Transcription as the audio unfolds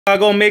I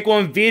go make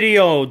one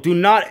video. Do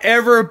not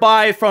ever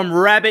buy from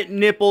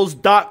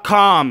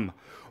rabbitnipples.com.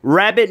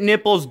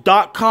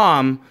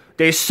 Rabbitnipples.com.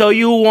 They sell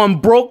you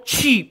one broke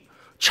cheap.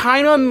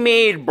 China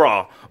made,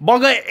 bro.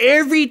 Bugga,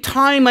 every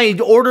time I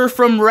order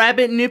from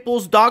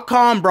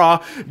rabbitnipples.com, bro,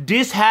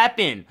 this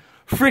happen.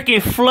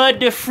 Freaking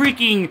flood the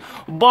freaking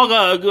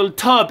bugga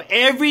tub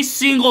every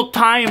single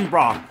time,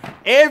 bro.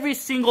 Every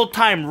single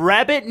time.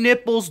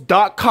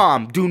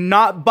 Rabbitnipples.com. Do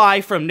not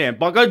buy from them.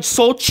 Bugga,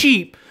 so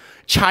cheap.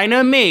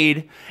 China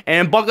made,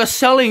 and bugga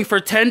selling for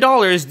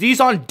 $10. These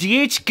on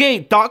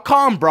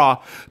dhgate.com, bro.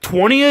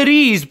 20 of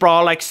these,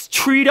 bro, like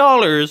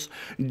 $3.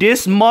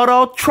 This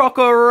mother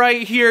trucker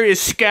right here is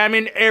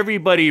scamming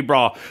everybody,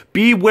 bro.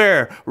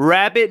 Beware.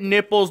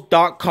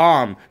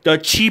 Rabbitnipples.com. The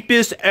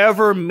cheapest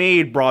ever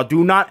made, bro.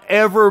 Do not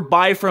ever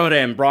buy from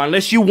them, bro.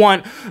 Unless you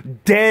want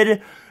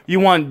dead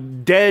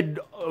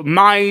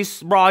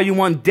mice, bro. You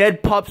want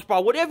dead pups,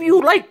 bro. Whatever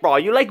you like, bro.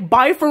 You like,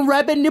 buy from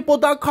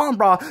rabbitnipple.com,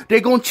 bro. They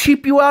gonna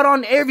cheap you out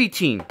on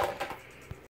everything.